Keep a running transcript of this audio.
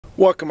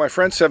Welcome my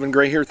friend, Seven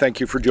Gray here.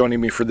 Thank you for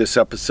joining me for this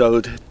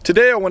episode.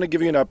 Today I want to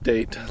give you an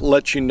update,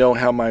 let you know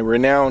how my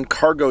Renown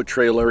Cargo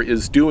trailer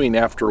is doing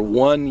after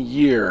 1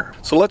 year.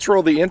 So let's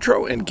roll the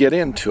intro and get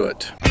into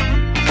it.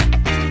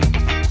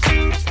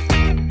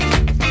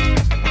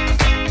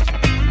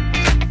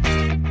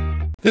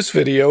 This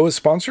video is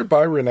sponsored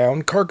by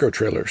Renown Cargo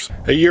Trailers.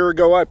 A year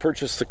ago, I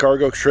purchased the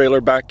cargo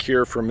trailer back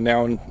here from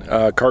Renown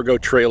Cargo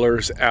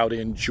Trailers out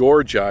in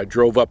Georgia. I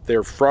drove up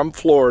there from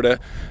Florida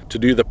to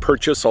do the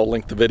purchase. I'll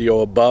link the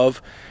video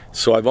above.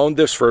 So I've owned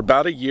this for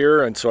about a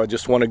year, and so I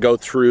just want to go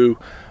through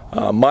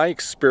my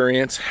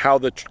experience, how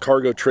the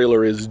cargo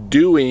trailer is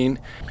doing,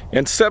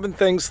 and 7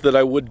 things that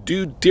I would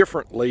do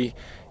differently,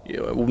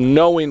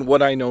 knowing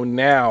what I know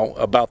now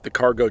about the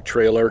cargo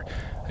trailer.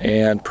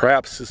 And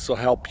perhaps this will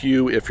help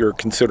you if you're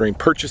considering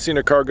purchasing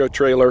a cargo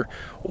trailer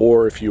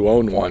or if you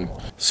own one.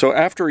 So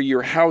after a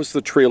year, how's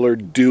the trailer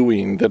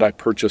doing that I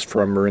purchased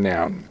from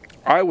Renown?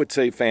 I would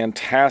say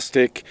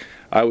fantastic.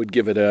 I would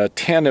give it a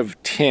 10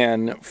 of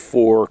 10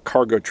 for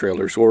cargo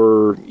trailers,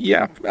 or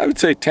yeah, I would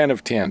say 10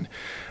 of 10.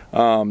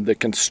 The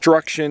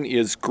construction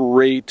is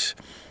great.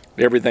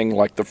 Everything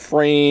like the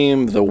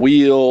frame, the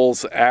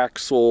wheels,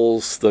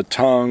 axles, the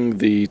tongue,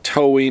 the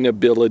towing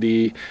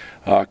ability,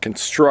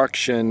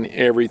 construction,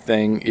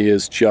 everything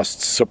is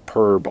just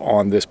superb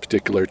on this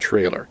particular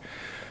trailer.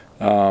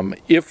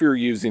 If you're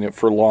using it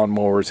for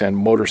lawnmowers and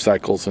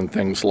motorcycles and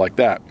things like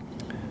that.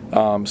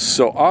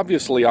 So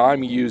obviously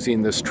I'm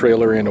using this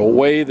trailer in a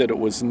way that it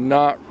was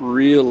not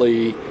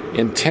really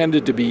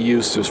intended to be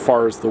used as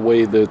far as the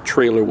way the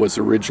trailer was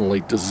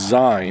originally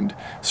designed.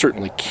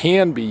 Certainly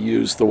can be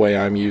used the way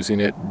I'm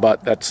using it,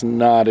 but that's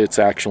not its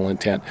actual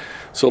intent.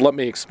 So let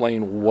me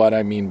explain what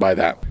I mean by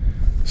that.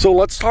 So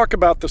let's talk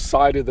about the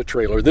side of the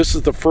trailer. This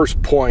is the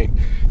first point,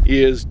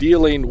 is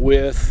dealing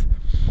with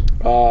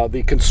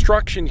the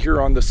construction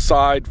here on the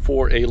side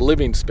for a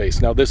living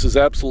space. Now this is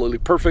absolutely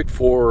perfect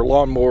for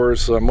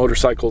lawnmowers,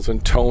 motorcycles,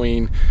 and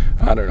towing,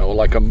 I don't know,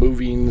 like a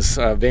moving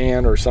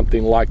van or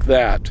something like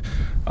that.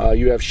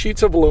 You have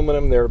sheets of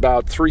aluminum. They're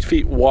about 3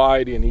 feet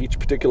wide in each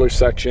particular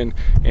section,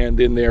 and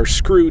then they're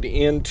screwed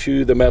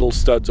into the metal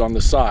studs on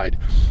the side.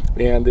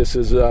 And this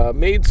is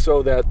made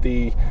so that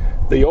the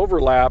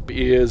overlap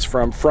is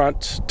from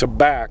front to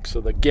back,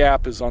 so the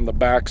gap is on the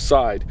back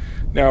side.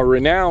 Now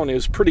Renown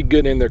is pretty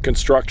good in their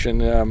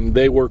construction.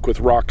 They work with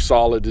Rock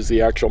Solid as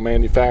the actual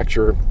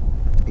manufacturer.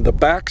 The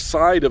back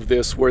side of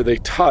this, where they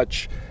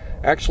touch,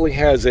 actually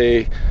has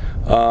a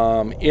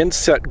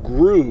inset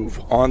groove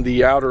on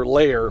the outer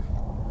layer,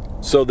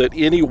 so that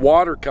any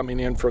water coming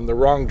in from the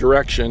wrong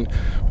direction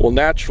will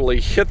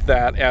naturally hit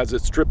that as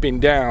it's dripping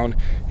down,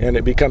 and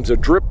it becomes a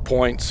drip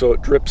point, so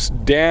it drips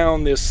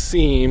down this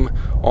seam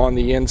on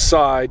the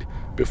inside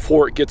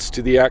before it gets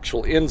to the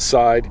actual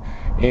inside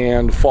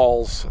and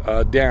falls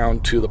down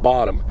to the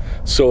bottom.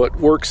 So it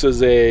works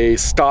as a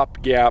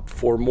stopgap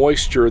for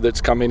moisture that's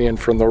coming in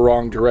from the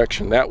wrong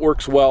direction. That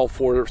works well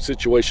for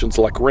situations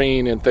like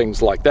rain and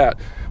things like that.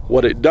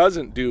 What it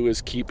doesn't do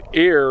is keep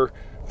air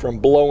from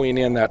blowing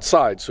in that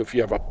side. So if you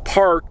have a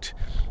parked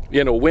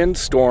in a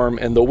windstorm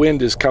and the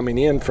wind is coming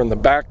in from the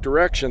back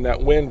direction,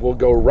 that wind will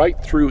go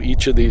right through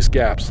each of these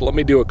gaps. Let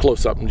me do a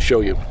close-up and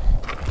show you.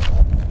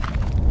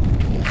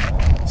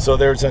 So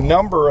there's a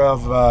number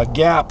of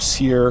gaps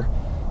here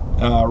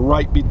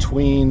right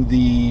between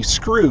the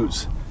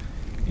screws.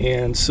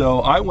 And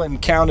so I went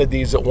and counted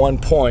these at one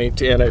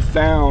point, and I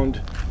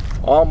found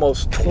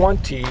almost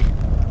 20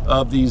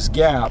 of these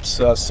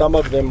gaps, some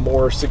of them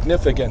more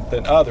significant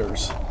than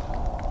others.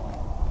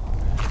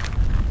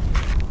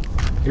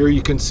 Here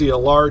you can see a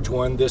large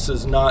one. This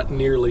is not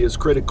nearly as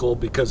critical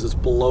because it's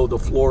below the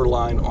floor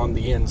line on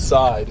the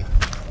inside.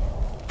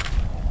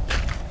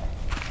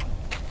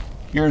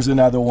 Here's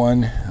another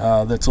one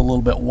that's a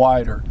little bit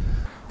wider.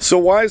 So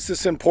why is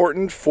this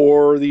important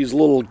for these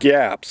little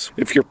gaps?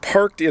 If you're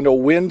parked in a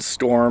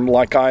windstorm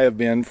like I have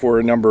been for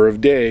a number of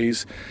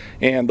days,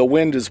 and the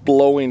wind is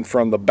blowing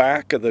from the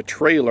back of the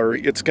trailer,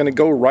 it's going to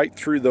go right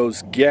through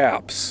those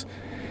gaps.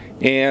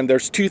 And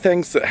there's 2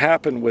 things that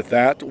happen with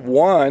that.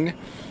 One,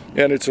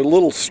 and it's a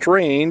little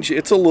strange,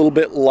 it's a little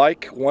bit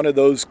like one of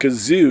those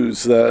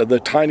kazoos, the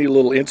tiny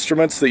little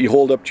instruments that you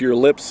hold up to your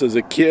lips as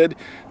a kid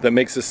that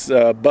makes this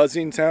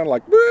buzzing sound,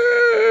 like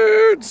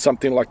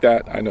something like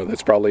that. I know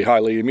that's probably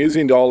highly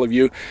amusing to all of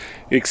you,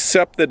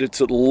 except that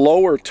it's a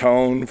lower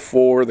tone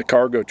for the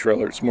cargo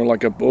trailer. It's more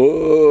like a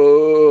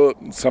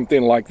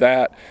something like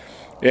that.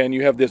 And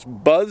you have this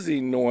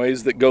buzzing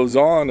noise that goes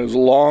on as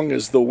long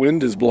as the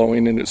wind is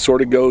blowing, and it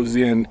sort of goes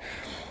in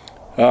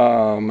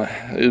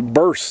it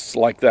bursts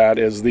like that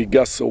as the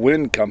gusts of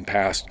wind come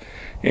past.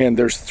 And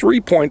there's 3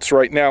 points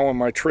right now on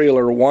my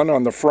trailer, one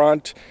on the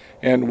front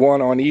and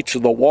one on each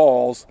of the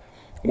walls,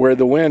 where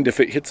the wind, if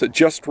it hits it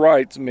just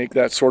right, make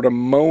that sort of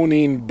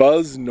moaning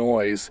buzz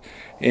noise,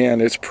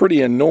 and it's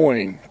pretty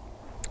annoying.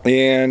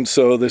 And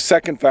so the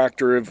second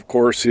factor, of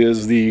course,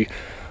 is the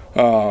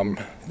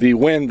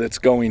wind that's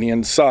going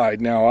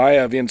inside. Now I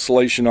have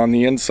insulation on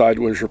the inside,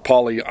 which are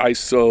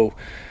polyiso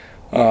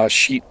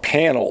sheet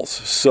panels,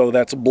 so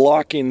that's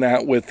blocking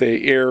that with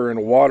a air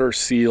and water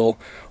seal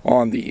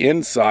on the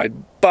inside.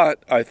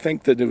 But I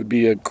think that it would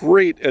be a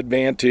great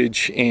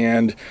advantage,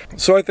 and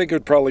so I think it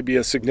would probably be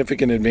a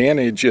significant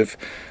advantage if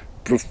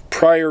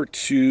prior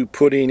to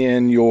putting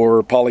in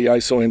your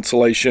polyiso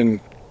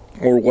insulation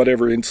or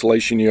whatever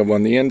insulation you have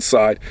on the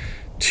inside,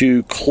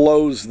 to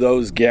close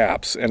those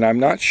gaps. And I'm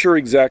not sure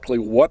exactly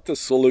what the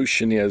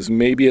solution is.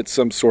 Maybe it's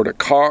some sort of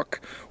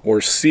caulk or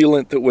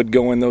sealant that would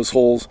go in those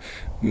holes.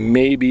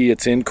 Maybe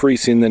it's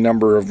increasing the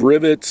number of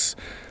rivets.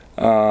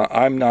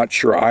 I'm not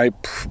sure.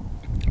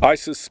 I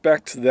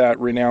suspect that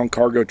Renown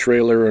Cargo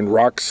Trailer and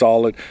Rock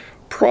Solid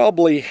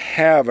probably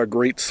have a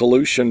great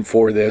solution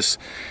for this.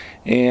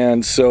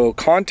 And so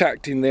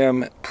contacting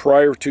them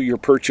prior to your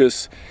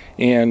purchase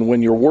and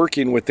when you're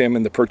working with them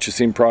in the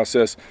purchasing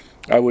process,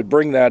 I would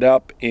bring that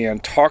up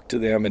and talk to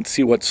them and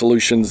see what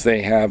solutions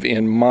they have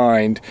in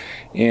mind.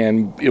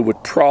 And it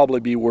would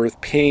probably be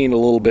worth paying a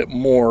little bit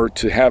more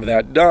to have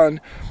that done,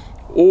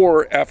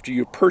 or after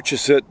you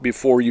purchase it,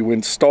 before you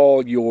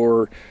install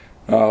your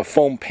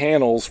foam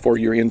panels for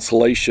your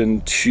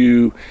insulation,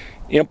 to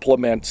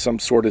implement some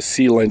sort of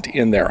sealant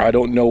in there. I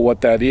don't know what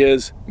that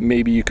is.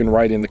 Maybe you can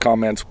write in the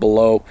comments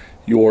below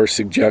your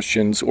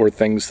suggestions or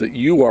things that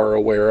you are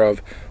aware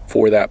of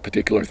for that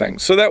particular thing.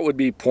 So that would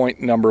be point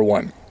number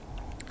one.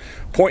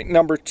 Point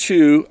number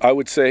two, I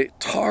would say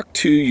talk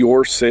to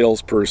your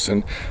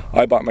salesperson.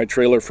 I bought my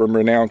trailer from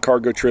Renown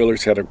Cargo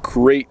Trailers, had a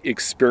great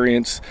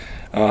experience,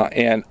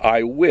 and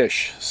I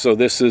wish, so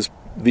this is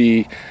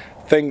the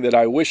thing that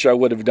I wish I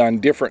would have done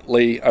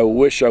differently. I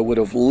wish I would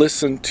have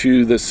listened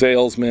to the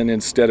salesman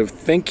instead of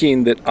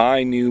thinking that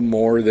I knew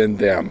more than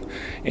them.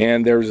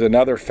 And there's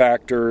another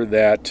factor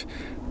that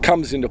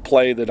comes into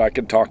play that I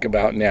can talk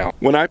about now.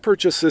 When I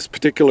purchased this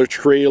particular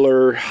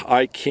trailer,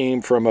 I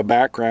came from a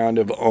background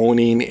of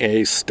owning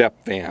a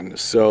step van.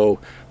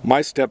 So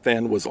my step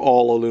van was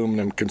all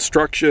aluminum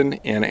construction,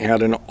 and it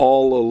had an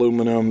all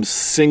aluminum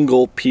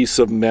single piece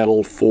of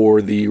metal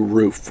for the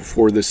roof,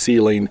 for the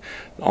ceiling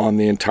on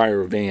the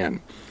entire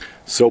van.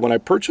 So when I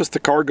purchased the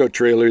cargo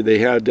trailer, they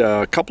had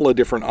a couple of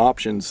different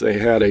options. They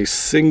had a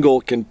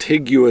single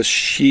contiguous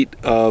sheet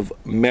of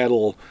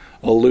metal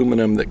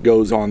aluminum that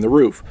goes on the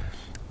roof.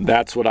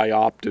 That's what I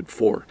opted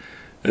for.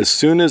 As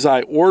soon as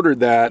I ordered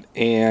that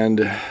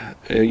and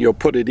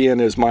put it in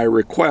as my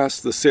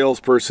request, the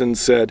salesperson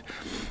said,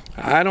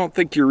 I don't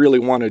think you really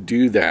want to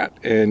do that.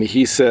 And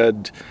he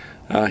said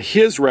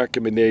his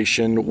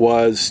recommendation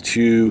was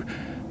to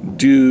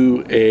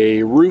do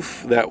a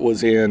roof that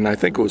was in, I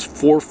think it was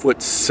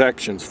 4-foot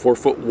sections,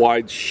 4-foot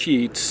wide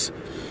sheets,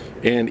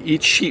 and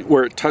each sheet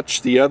where it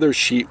touched the other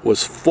sheet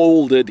was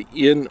folded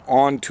in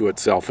onto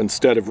itself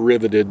instead of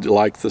riveted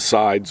like the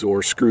sides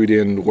or screwed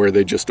in where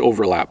they just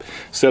overlap.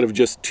 Instead of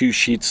just two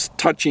sheets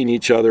touching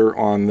each other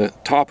on the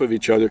top of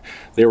each other,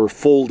 they were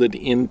folded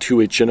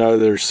into each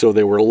other, so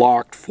they were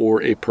locked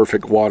for a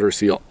perfect water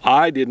seal.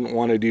 I didn't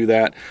want to do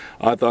that.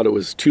 I thought it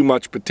was too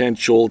much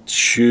potential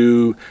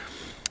to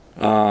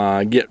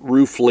get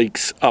roof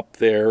leaks up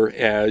there,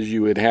 as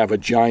you would have a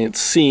giant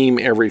seam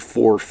every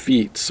 4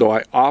 feet. So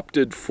I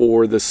opted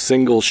for the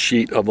single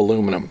sheet of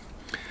aluminum.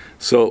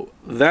 So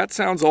that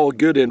sounds all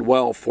good and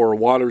well for a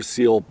water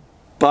seal,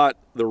 but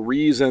the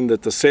reason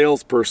that the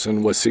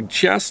salesperson was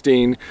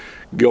suggesting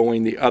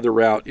going the other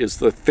route is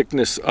the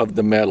thickness of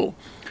the metal.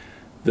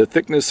 The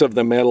thickness of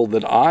the metal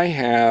that I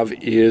have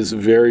is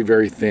very,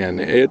 very thin.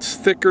 It's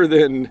thicker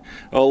than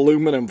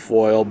aluminum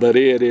foil, but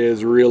it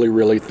is really,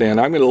 really thin.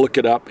 I'm going to look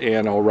it up,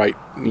 and I'll write,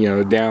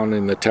 down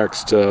in the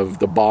text of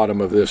the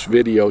bottom of this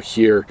video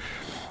here,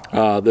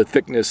 the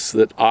thickness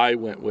that I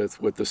went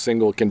with the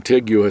single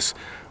contiguous,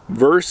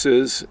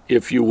 versus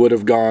if you would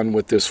have gone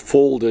with this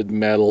folded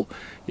metal,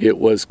 it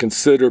was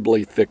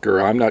considerably thicker.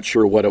 I'm not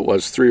sure what it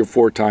was, 3 or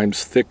 4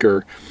 times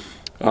thicker.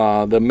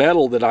 The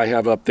metal that I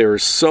have up there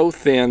is so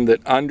thin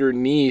that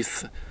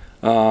underneath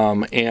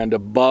and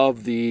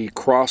above the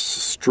cross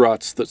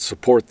struts that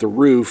support the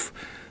roof,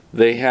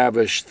 they have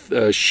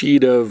a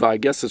sheet of, I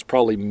guess it's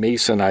probably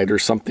masonite or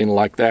something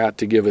like that,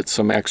 to give it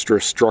some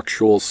extra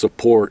structural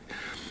support.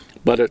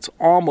 But it's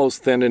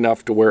almost thin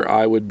enough to where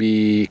I would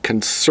be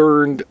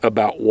concerned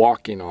about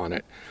walking on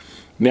it.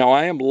 Now,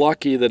 I am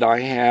lucky that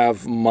I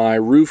have my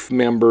roof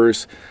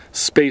members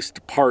spaced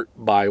apart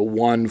by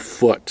 1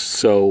 foot.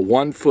 So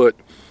 1 foot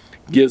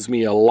gives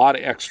me a lot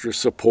of extra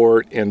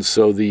support, and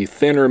so the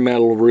thinner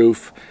metal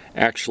roof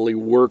actually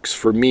works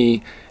for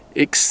me,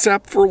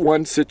 except for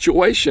one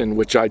situation,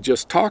 which I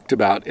just talked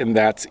about, and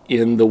that's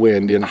in the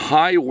wind. In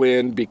high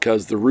wind,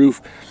 because the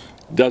roof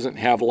doesn't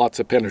have lots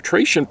of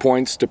penetration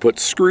points to put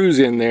screws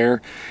in there,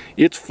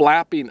 it's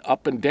flapping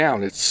up and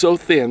down. It's so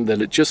thin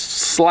that it just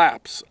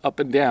slaps up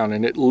and down,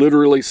 and it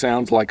literally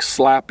sounds like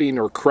slapping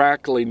or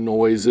crackling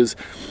noises,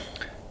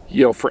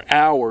 for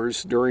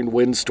hours during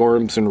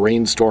windstorms and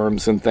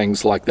rainstorms and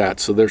things like that.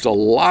 So there's a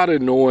lot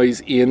of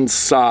noise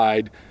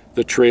inside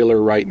the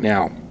trailer right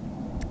now.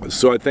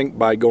 So I think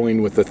by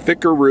going with a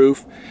thicker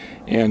roof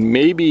and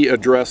maybe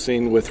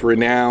addressing with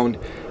Renown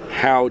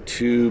how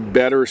to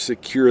better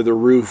secure the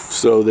roof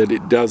so that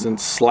it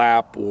doesn't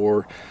slap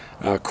or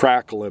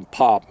crackle and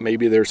pop.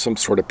 Maybe there's some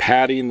sort of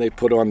padding they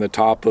put on the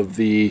top of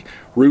the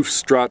roof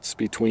struts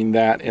between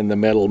that and the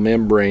metal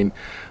membrane.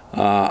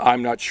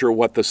 I'm not sure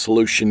what the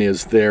solution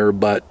is there,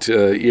 but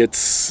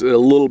it's a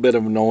little bit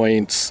of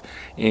annoyance.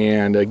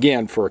 And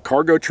again, for a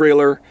cargo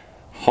trailer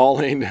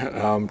hauling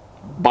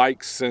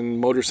bikes and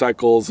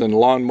motorcycles and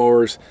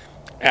lawnmowers,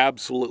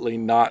 absolutely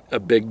not a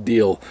big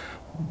deal.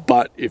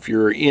 But if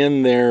you're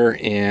in there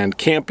and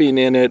camping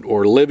in it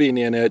or living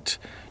in it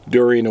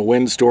during a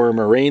windstorm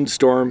or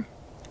rainstorm,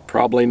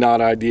 probably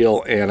not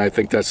ideal, and I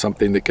think that's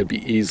something that could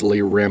be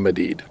easily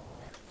remedied.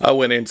 I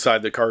went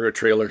inside the cargo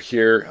trailer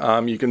here.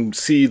 You can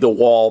see the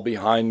wall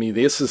behind me.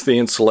 This is the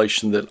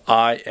insulation that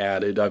I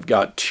added. I've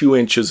got 2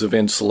 inches of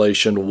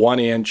insulation, 1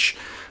 inch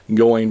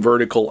going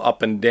vertical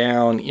up and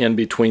down in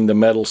between the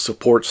metal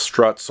support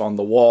struts on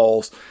the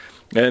walls,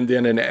 and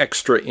then an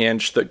extra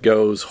inch that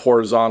goes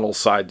horizontal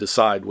side to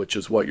side, which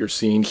is what you're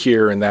seeing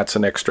here, and that's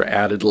an extra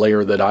added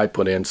layer that I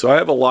put in. So I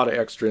have a lot of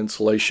extra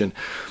insulation.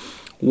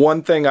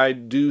 One thing I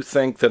do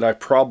think that I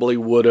probably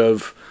would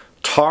have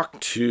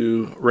talked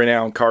to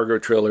Renown Cargo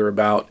Trailer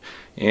about,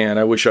 and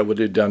I wish I would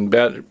have done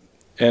better,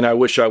 and I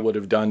wish I would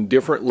have done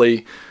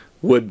differently,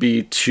 would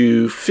be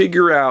to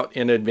figure out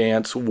in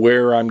advance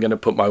where I'm going to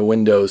put my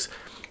windows,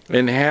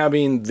 and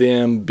having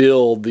them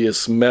build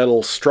this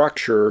metal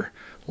structure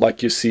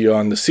like you see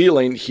on the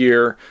ceiling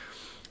here,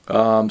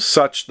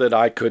 such that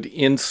I could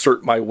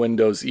insert my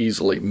windows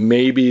easily.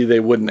 Maybe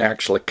they wouldn't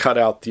actually cut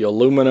out the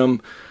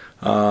aluminum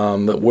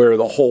where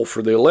the hole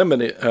for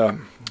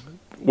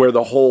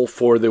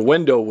the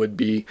window would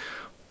be,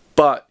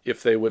 but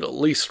if they would at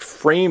least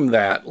frame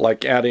that,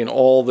 like adding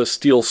all the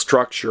steel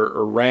structure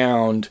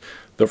around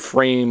the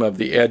frame of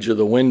the edge of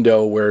the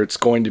window where it's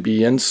going to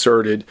be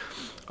inserted,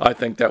 I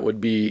think that would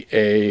be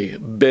a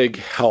big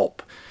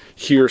help.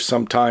 Here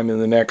sometime in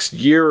the next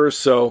year or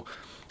so,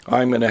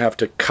 I'm going to have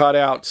to cut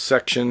out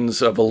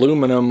sections of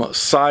aluminum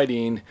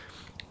siding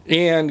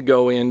and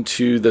go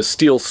into the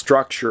steel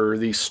structure,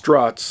 these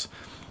struts,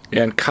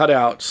 and cut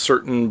out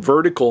certain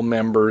vertical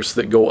members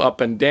that go up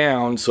and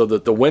down so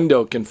that the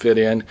window can fit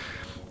in,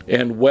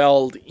 and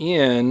weld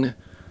in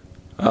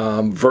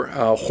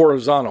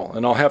horizontal.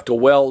 And I'll have to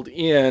weld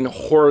in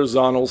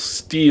horizontal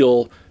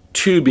steel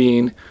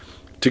tubing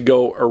to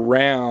go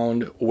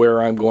around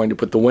where I'm going to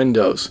put the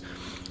windows.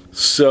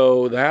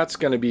 So that's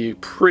going to be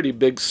pretty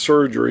big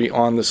surgery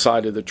on the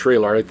side of the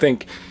trailer. I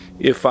think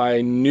if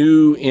I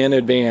knew in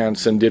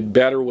advance and did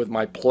better with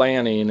my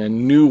planning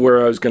and knew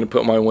where I was going to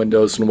put my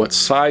windows and what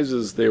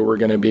sizes they were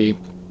going to be,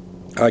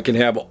 I can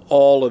have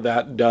all of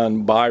that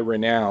done by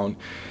Renown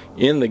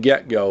in the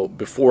get-go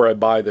before I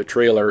buy the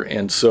trailer,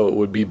 and so it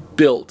would be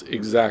built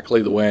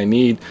exactly the way I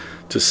need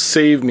to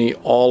save me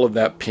all of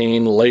that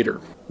pain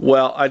later.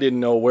 Well, I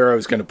didn't know where I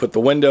was going to put the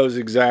windows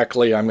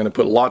exactly. I'm going to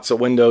put lots of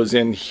windows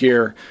in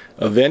here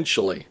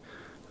eventually.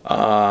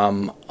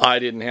 I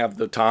didn't have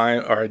the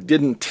time, or I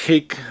didn't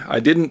take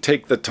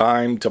the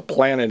time to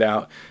plan it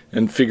out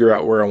and figure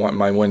out where I want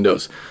my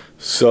windows.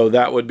 So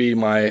that would be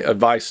my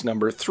advice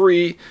number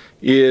 3,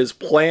 is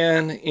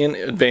plan in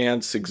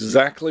advance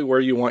exactly where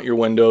you want your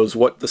windows,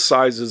 what the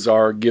sizes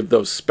are, give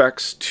those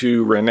specs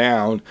to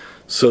Renown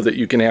so that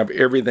you can have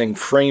everything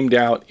framed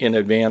out in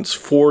advance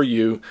for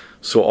you,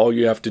 so all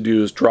you have to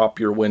do is drop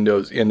your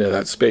windows into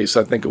that space.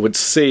 I think it would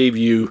save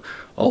you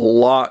a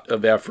lot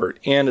of effort,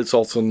 and it's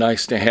also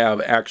nice to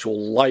have actual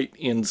light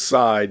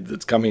inside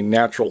that's coming,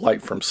 natural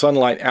light from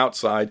sunlight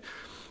outside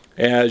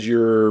as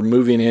you're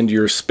moving into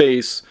your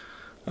space,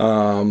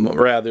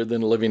 rather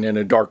than living in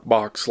a dark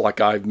box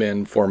like I've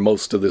been for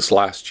most of this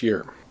last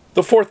year.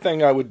 The 4th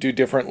thing I would do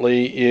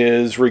differently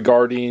is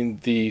regarding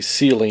the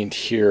ceiling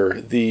here.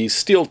 The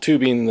steel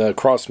tubing, the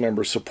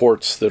cross-member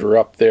supports that are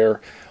up there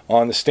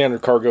on the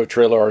standard cargo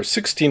trailer are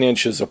 16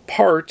 inches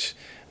apart,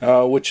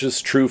 which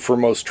is true for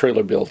most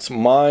trailer builds.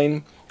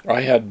 Mine,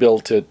 I had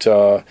built at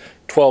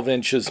 12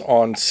 inches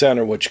on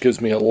center, which gives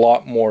me a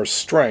lot more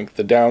strength.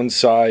 The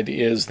downside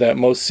is that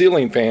most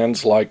ceiling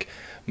fans, like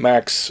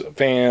Max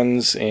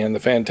fans and the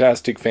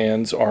Fantastic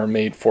fans, are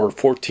made for a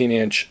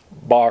 14-inch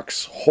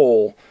box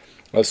hole,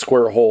 a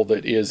square hole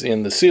that is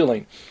in the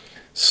ceiling.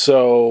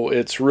 So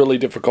it's really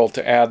difficult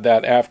to add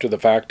that after the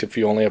fact. If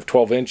you only have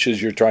 12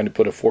 inches, you're trying to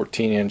put a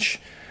 14-inch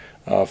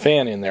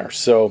fan in there.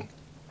 So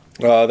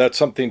that's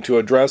something to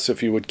address.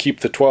 If you would keep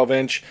the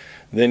 12-inch,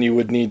 then you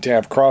would need to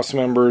have cross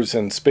members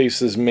and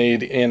spaces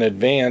made in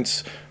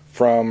advance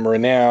from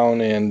Renown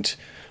and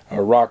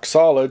rock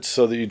solid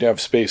so that you'd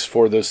have space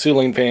for the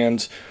ceiling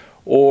fans,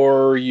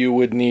 or you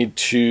would need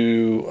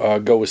to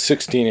go with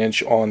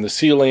 16-inch on the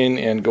ceiling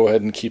and go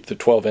ahead and keep the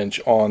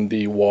 12-inch on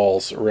the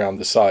walls around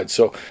the side.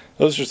 So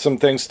those are some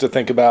things to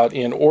think about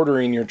in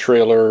ordering your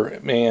trailer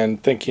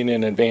and thinking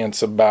in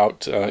advance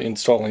about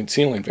installing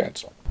ceiling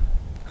fans.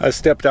 I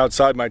stepped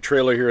outside my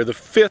trailer here. The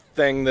fifth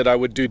thing that I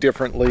would do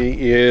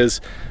differently is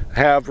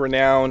have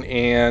Renown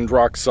and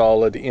Rock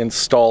Solid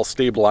install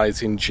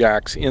stabilizing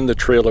jacks in the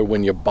trailer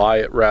when you buy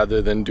it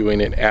rather than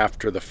doing it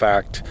after the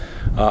fact.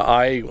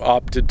 I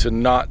opted to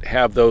not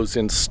have those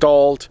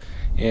installed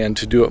and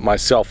to do it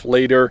myself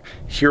later.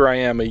 Here I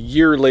am a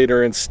year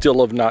later and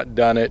still have not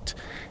done it.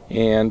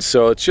 And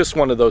so it's just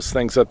one of those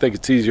things. I think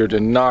it's easier to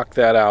knock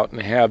that out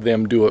and have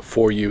them do it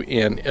for you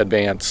in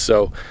advance.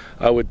 So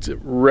I would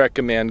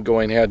recommend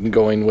going ahead and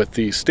going with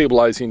the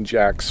stabilizing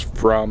jacks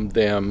from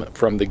them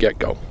from the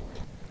get-go.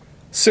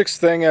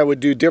 Sixth thing I would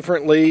do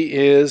differently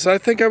is I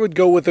think I would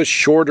go with a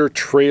shorter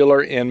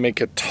trailer and make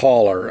it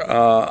taller.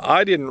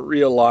 I didn't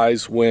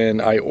realize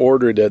when I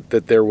ordered it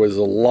that there was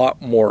a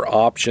lot more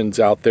options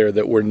out there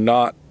that were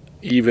not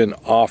even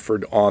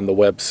offered on the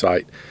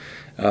website.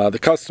 The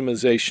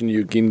customization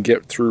you can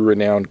get through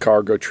Renown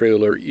Cargo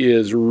Trailer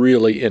is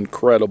really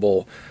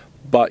incredible,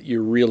 but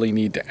you really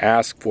need to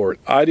ask for it.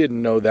 I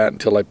didn't know that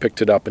until I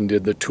picked it up and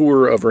did the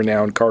tour of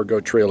Renown Cargo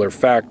Trailer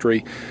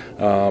Factory,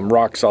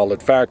 Rock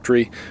Solid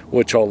Factory,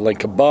 which I'll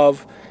link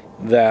above,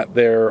 that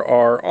there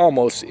are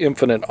almost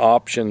infinite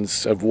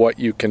options of what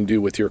you can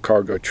do with your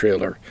cargo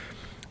trailer.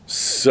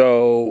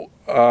 So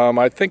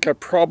I think I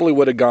probably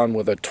would have gone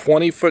with a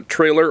 20-foot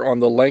trailer on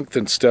the length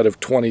instead of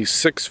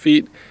 26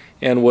 feet,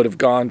 and would have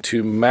gone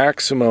to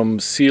maximum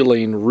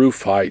ceiling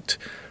roof height.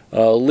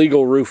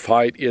 Legal roof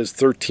height is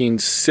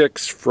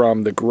 13.6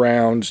 from the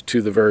ground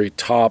to the very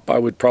top. I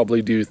would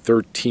probably do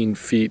 13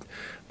 feet,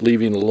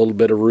 leaving a little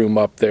bit of room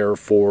up there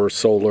for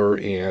solar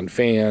and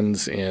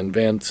fans and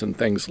vents and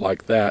things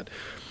like that.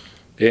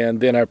 And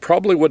then I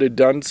probably would have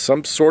done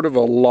some sort of a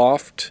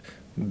loft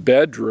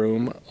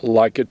bedroom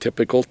like a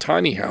typical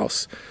tiny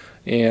house.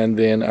 And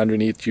then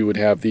underneath you would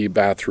have the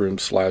bathroom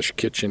 /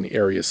 kitchen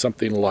area,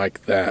 something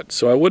like that.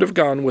 So I would have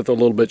gone with a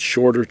little bit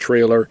shorter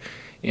trailer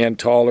and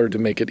taller to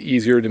make it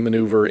easier to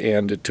maneuver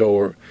and to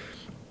tow.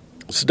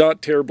 It's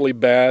not terribly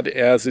bad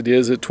as it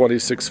is at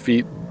 26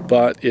 feet,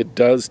 but it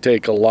does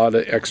take a lot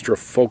of extra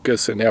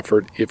focus and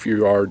effort if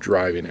you are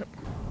driving it.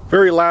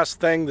 Very last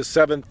thing, the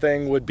seventh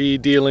thing, would be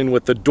dealing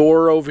with the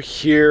door over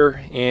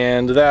here,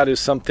 and that is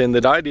something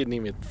that I didn't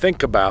even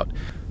think about.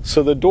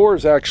 So the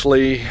doors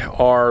actually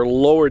are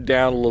lowered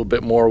down a little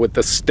bit more with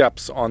the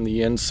steps on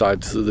the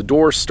inside. So the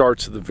door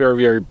starts at the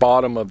very, very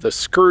bottom of the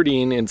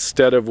skirting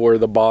instead of where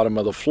the bottom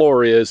of the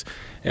floor is,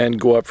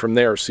 and go up from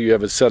there. So you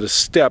have a set of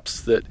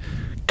steps that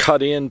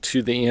cut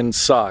into the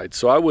inside.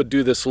 So I would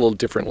do this a little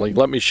differently.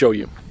 Let me show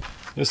you.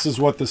 This is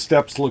what the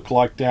steps look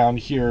like down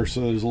here.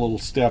 So there's a little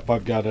step.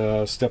 I've got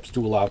a step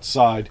stool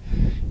outside.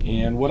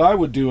 And what I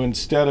would do,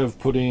 instead of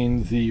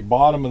putting the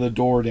bottom of the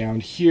door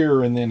down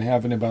here and then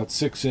having about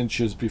 6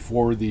 inches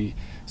before the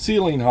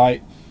ceiling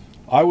height,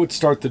 I would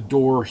start the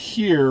door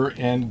here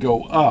and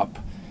go up.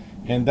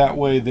 And that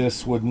way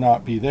this would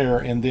not be there.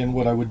 And then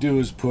what I would do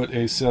is put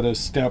a set of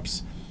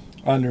steps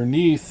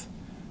underneath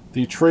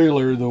the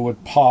trailer that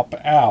would pop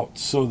out,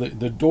 so that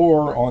the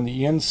door on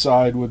the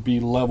inside would be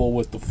level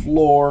with the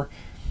floor,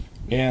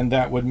 and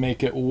that would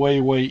make it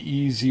way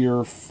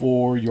easier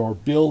for your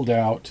build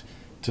out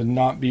to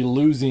not be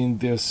losing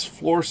this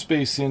floor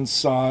space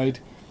inside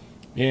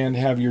and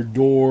have your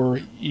door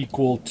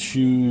equal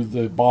to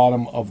the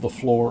bottom of the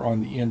floor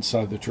on the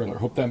inside of the trailer.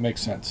 Hope that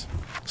makes sense.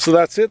 So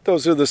that's it.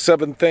 Those are the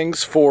 7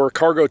 things for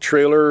cargo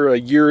trailer a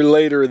year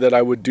later that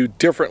I would do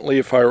differently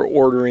if I were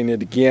ordering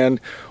it again.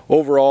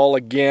 Overall,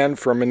 again,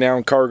 from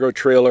Renown Cargo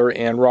Trailer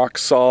and Rock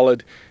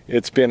Solid,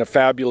 it's been a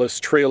fabulous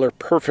trailer,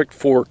 perfect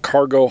for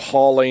cargo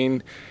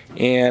hauling,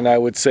 and I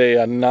would say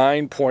a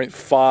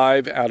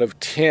 9.5 out of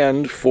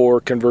 10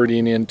 for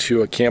converting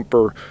into a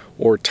camper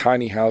or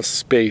tiny house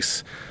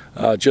space.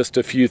 Just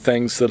a few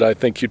things that I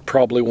think you'd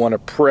probably want to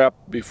prep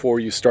before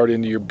you start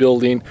into your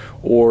building,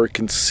 or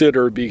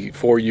consider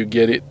before you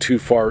get it too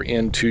far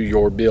into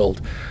your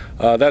build.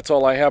 That's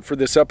all I have for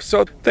this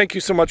episode. Thank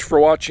you so much for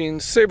watching.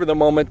 Savor the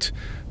moment.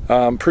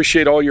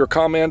 Appreciate all your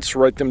comments.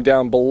 Write them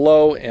down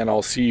below, and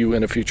I'll see you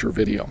in a future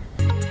video.